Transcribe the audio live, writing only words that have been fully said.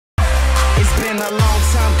been a long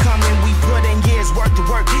time coming, we put in years worth of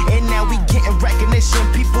work, and now we getting recognition.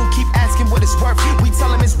 People keep asking what it's worth, we tell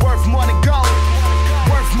them it's worth more than gold,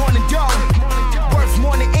 worth more than dough, worth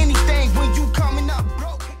more than anything when you coming up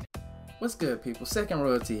broke. What's good, people? Second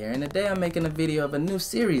Royalty here, and today I'm making a video of a new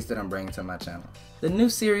series that I'm bringing to my channel. The new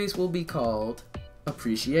series will be called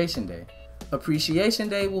Appreciation Day. Appreciation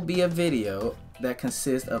Day will be a video that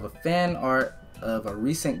consists of a fan art of a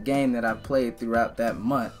recent game that I played throughout that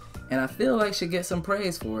month, and I feel like should get some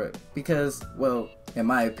praise for it because, well, in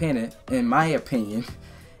my opinion,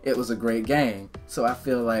 it was a great game. So I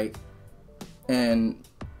feel like, in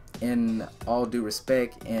all due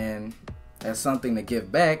respect and as something to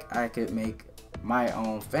give back, I could make my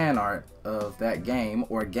own fan art of that game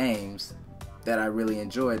or games that I really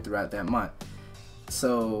enjoyed throughout that month.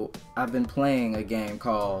 So I've been playing a game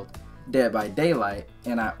called Dead by Daylight,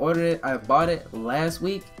 and I bought it last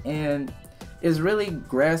week, and it's really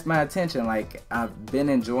grasped my attention. Like, I've been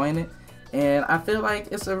enjoying it, and I feel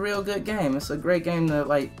like it's a real good game. It's a great game to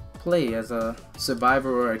like play as a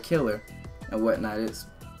survivor or a killer and whatnot. It's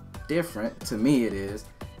different, to me it is,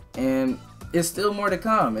 and it's still more to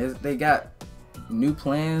come. They got new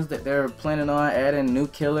plans that they're planning on adding, new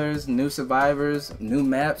killers, new survivors, new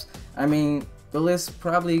maps. I mean, the list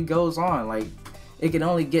probably goes on. Like, it can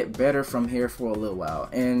only get better from here for a little while,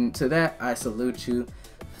 and to that I salute you.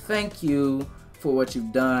 Thank you for what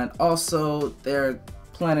you've done. Also, they're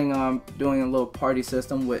planning on doing a little party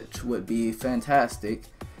system, which would be fantastic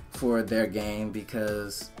for their game,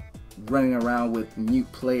 because running around with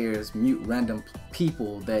mute players, mute random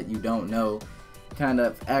people that you don't know, kind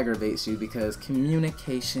of aggravates you, because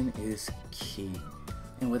communication is key,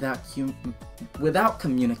 and without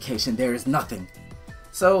communication there is nothing.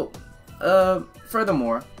 So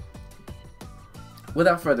furthermore,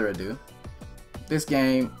 without further ado, this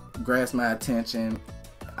game grasped my attention.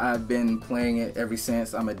 I've been playing it ever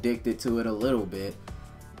since. I'm addicted to it a little bit.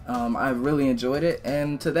 I really enjoyed it,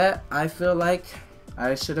 and to that I feel like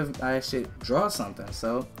I should draw something,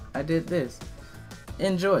 so I did this.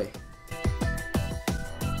 Enjoy.